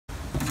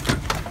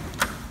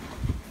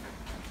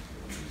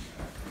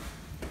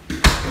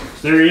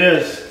There he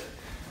is.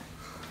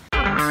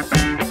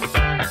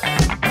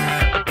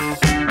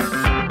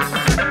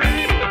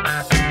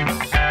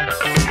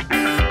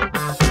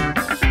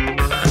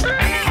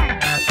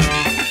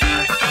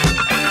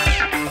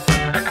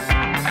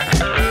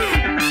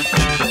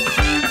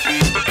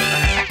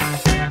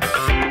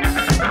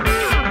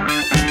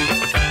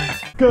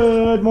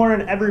 Good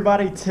morning,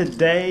 everybody.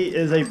 Today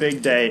is a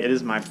big day. It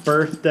is my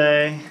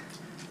birthday.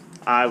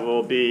 I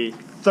will be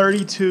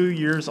 32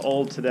 years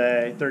old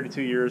today,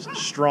 32 years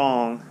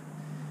strong,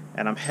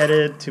 and I'm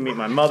headed to meet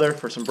my mother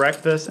for some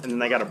breakfast, and then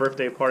they got a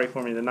birthday party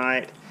for me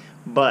tonight.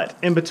 But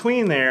in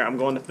between there, I'm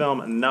going to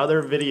film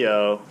another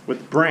video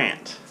with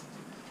Brant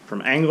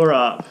from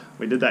AnglerUp.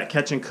 We did that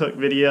catch and cook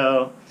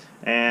video,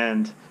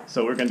 and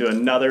so we're going to do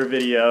another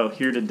video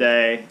here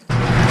today.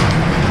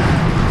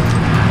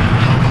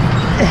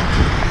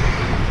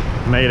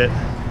 Made it.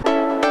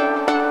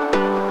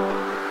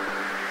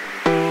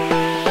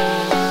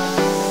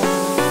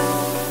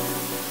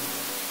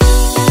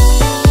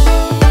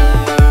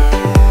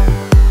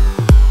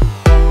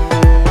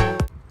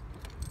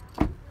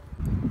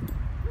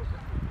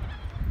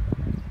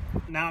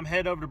 Now I'm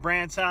headed over to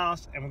Brant's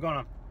house and we're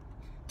gonna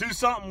do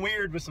something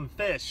weird with some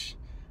fish.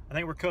 I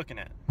think we're cooking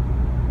it.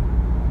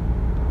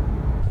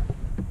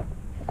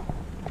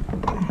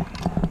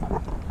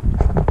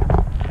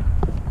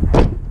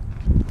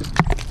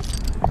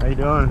 How you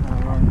doing?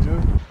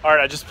 All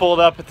right, I just pulled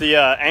up at the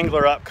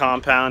AnglerUp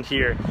compound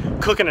here,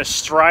 cooking a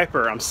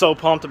striper. I'm so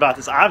pumped about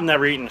this. I've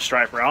never eaten a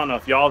striper. I don't know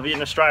if y'all have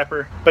eaten a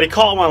striper, but he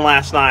caught one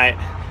last night,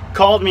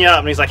 called me up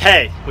and he's like,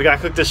 hey, we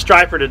gotta cook this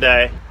striper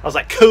today. I was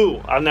like,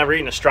 cool, I've never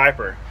eaten a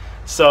striper.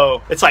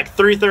 So it's like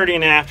 3:30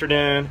 in the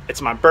afternoon.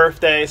 It's my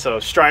birthday, so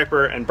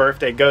striper and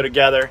birthday go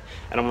together,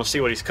 and I'm gonna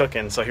see what he's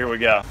cooking, so here we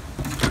go.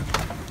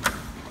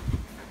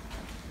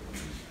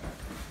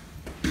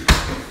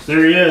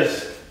 There he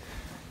is.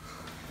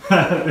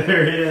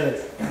 There he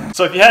is.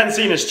 So if you hadn't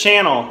seen his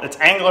channel, it's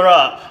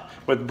AnglerUp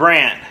with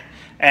Brant,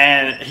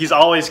 and he's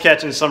always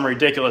catching some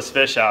ridiculous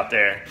fish out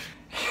there.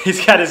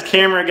 He's got his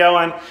camera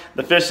going,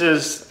 the fish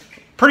is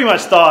pretty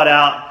much thawed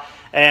out,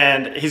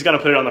 and he's gonna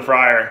put it on the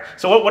fryer.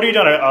 So what are you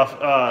doing?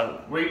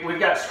 We've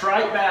got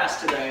striped bass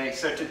today.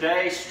 So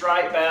today,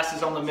 striped bass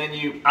is on the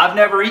menu. I've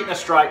never eaten a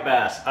striped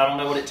bass. I don't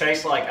know what it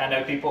tastes like. I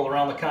know people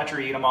around the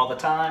country eat them all the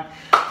time,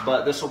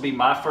 but this will be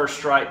my first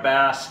striped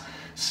bass.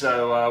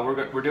 So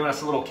we're doing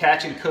us a little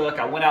catch and cook.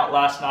 I went out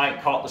last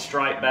night, caught the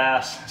striped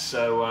bass,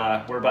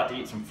 so we're about to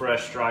eat some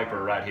fresh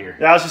striper right here.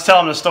 Yeah, I was just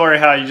telling the story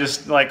how you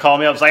just like called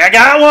me up. It's like, I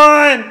got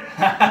one!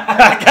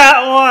 I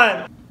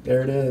got one!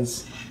 There it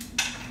is.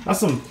 That's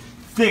some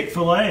thick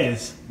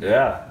fillets.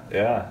 Yeah,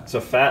 yeah. It's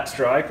a fat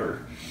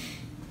striper.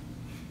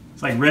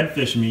 It's like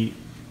redfish meat.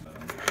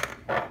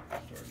 Start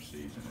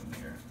seasoning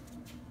here.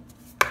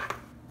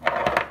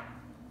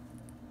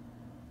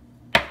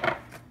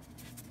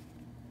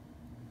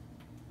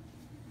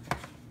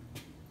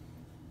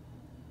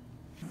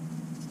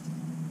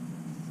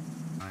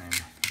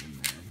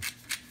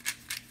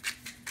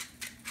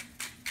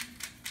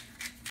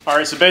 All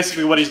right, so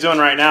basically what he's doing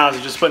right now is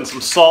he's just putting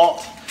some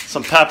salt,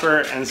 some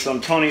pepper, and some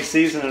Tony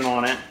seasoning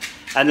on it.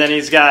 And then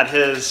he's got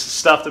his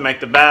stuff to make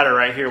the batter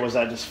right here. Was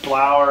that just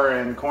flour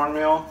and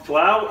cornmeal?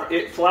 Flour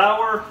and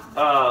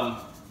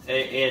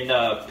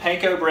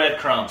panko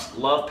breadcrumbs.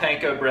 Love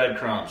panko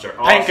breadcrumbs. They're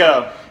awesome.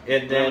 Panko.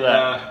 And then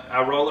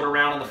I roll it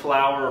around in the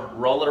flour,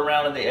 roll it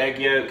around in the egg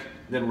yolk,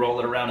 then roll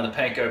it around in the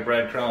panko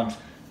breadcrumbs,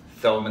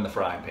 throw them in the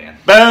frying pan.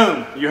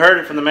 Boom! You heard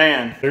it from the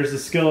man. There's the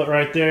skillet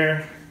right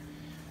there.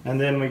 And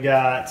then we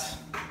got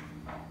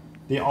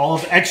the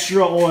olive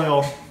extra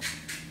oil.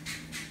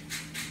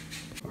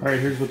 All right,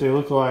 here's what they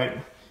look like.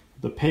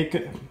 The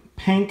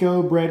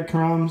panko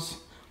breadcrumbs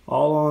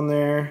all on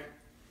there.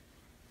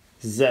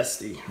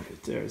 Zesty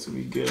right there. It's gonna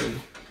be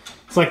good.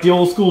 It's like the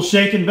old school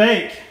shake and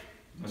bake.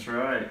 That's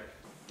right.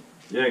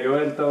 Yeah, go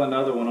ahead and throw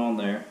another one on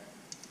there.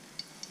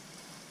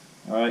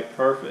 All right,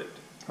 perfect,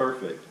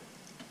 perfect.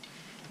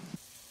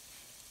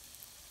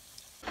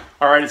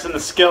 All right, it's in the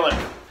skillet.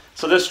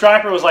 So this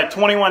striper was like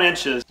 21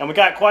 inches, and we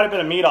got quite a bit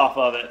of meat off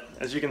of it.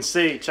 As you can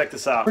see, check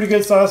this out. Pretty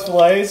good sized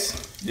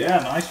fillets. Yeah,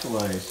 nice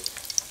fillets.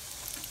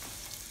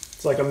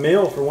 It's like a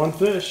meal for one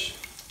fish.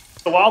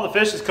 So while the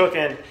fish is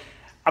cooking,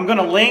 I'm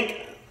gonna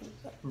link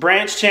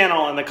Brant's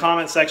channel in the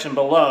comment section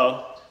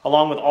below,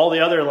 along with all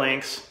the other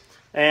links,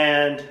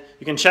 and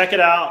you can check it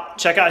out,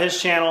 check out his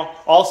channel.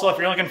 Also, if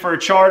you're looking for a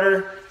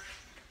charter,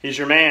 he's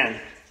your man.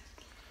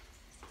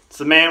 It's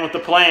the man with the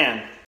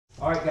plan.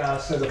 All right,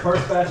 guys, so the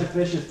first batch of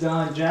fish is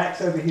done. Jack's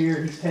over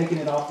here. He's taking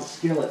it off the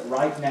skillet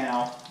right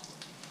now.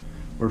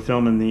 We're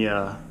filming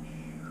the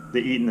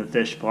eating the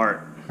fish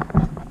part.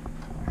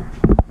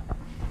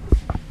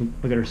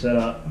 Look at her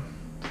setup.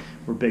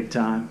 We're big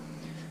time.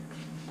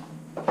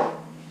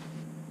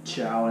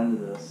 Chow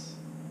into this.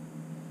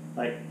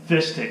 Like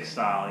fish stick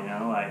style, you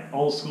know, like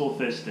old school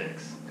fish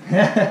sticks.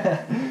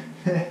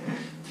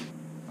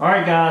 All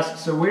right, guys,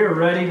 so we are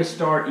ready to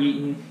start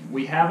eating.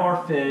 We have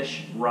our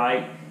fish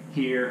right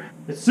here.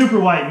 It's super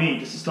white meat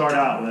just to start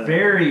out with.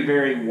 Very,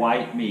 very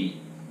white meat.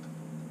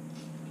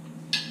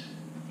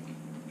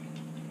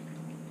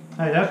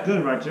 Hey, that's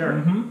good right there.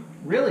 Mm-hmm.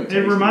 Really tasty.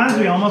 It reminds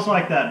me fish. almost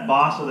like that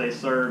bossa they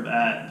serve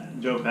at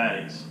Joe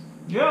Patty's.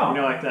 Yeah. You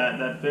know, like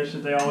that fish that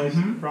they always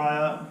fry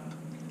up?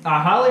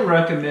 I highly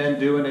recommend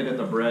doing it in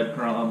the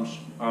breadcrumbs.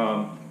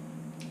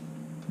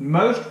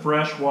 Most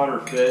freshwater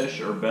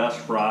fish are best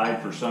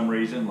fried for some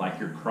reason, like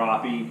your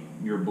crappie,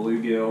 your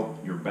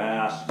bluegill, your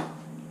bass,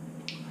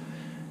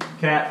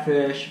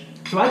 catfish.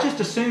 So I just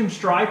assumed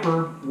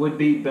striper would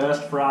be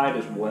best fried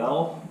as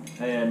well.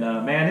 And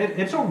man,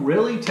 it's a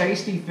really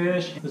tasty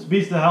fish. This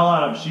beats the hell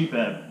out of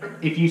sheephead.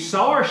 If you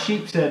saw our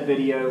sheep's head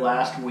video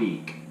last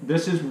week,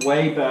 this is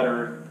way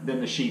better than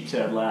the sheep's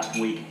head last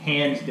week,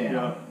 hands down.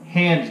 Yeah.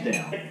 Hands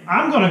down.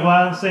 I'm going to go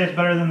out and say it's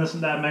better than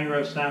that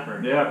mangrove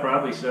snapper. Yeah,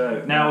 probably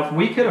so. Now, if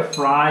we could have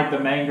fried the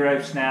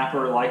mangrove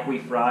snapper like we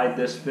fried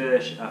this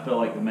fish, I feel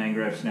like the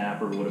mangrove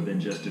snapper would have been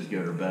just as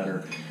good or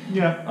better.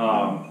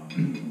 Yeah.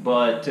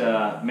 But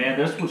man,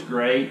 this was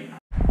great.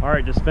 All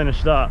right, just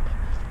finished up.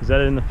 He's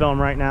editing the film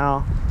right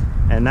now.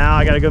 And now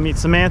I got to go meet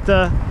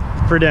Samantha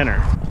for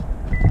dinner.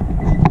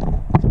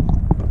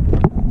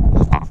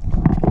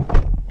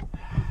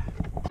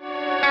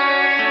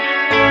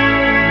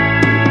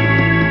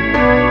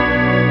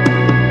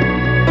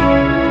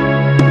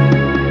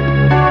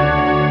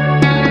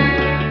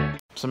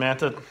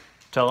 Samantha,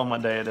 tell them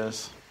what day it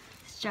is.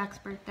 It's Jack's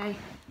birthday.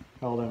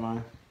 How old am I?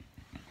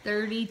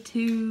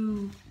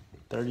 32.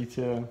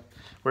 32.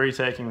 Where are you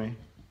taking me?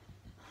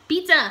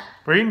 Pizza.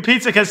 We're eating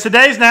pizza because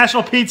today's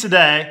National Pizza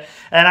Day,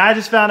 and I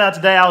just found out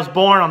today I was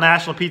born on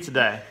National Pizza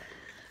Day.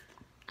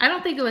 I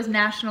don't think it was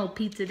National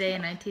Pizza Day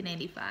in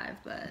 1985,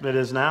 but... It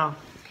is now.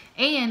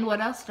 And what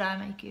else did I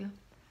make you?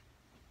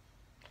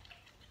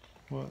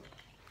 What?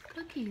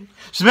 Cookies.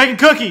 She's making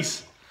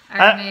cookies! I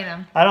already made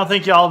them. I don't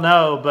think y'all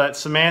know, but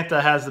Samantha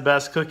has the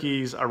best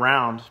cookies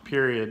around,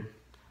 period.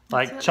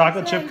 Like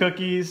chocolate chip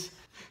cookies.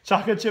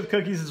 Chocolate chip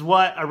cookies is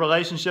what a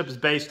relationship is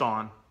based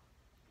on.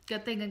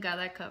 Good thing I got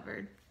that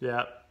covered.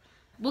 Yep.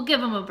 We'll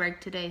give him a break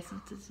today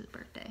since it's his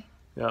birthday.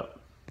 Yep.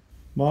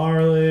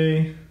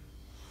 Marley.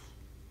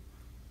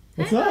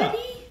 What's Hi, up?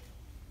 buddy.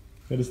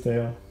 Got his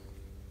tail.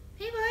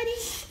 Hey, buddy.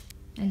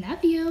 I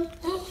love you.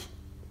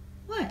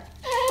 What?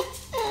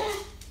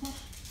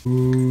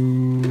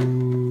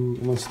 Ooh,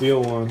 I'm gonna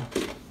steal one.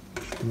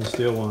 I'm gonna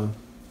steal one.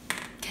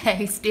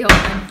 Okay, steal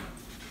one.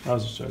 I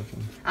was just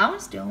joking. I want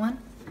to steal one.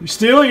 You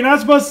steal? You're not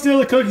supposed to steal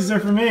the cookies. They're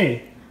for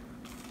me.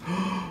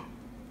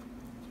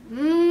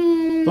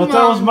 Thought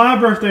that was my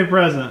birthday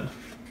present.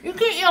 You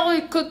can't eat all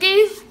these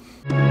cookies.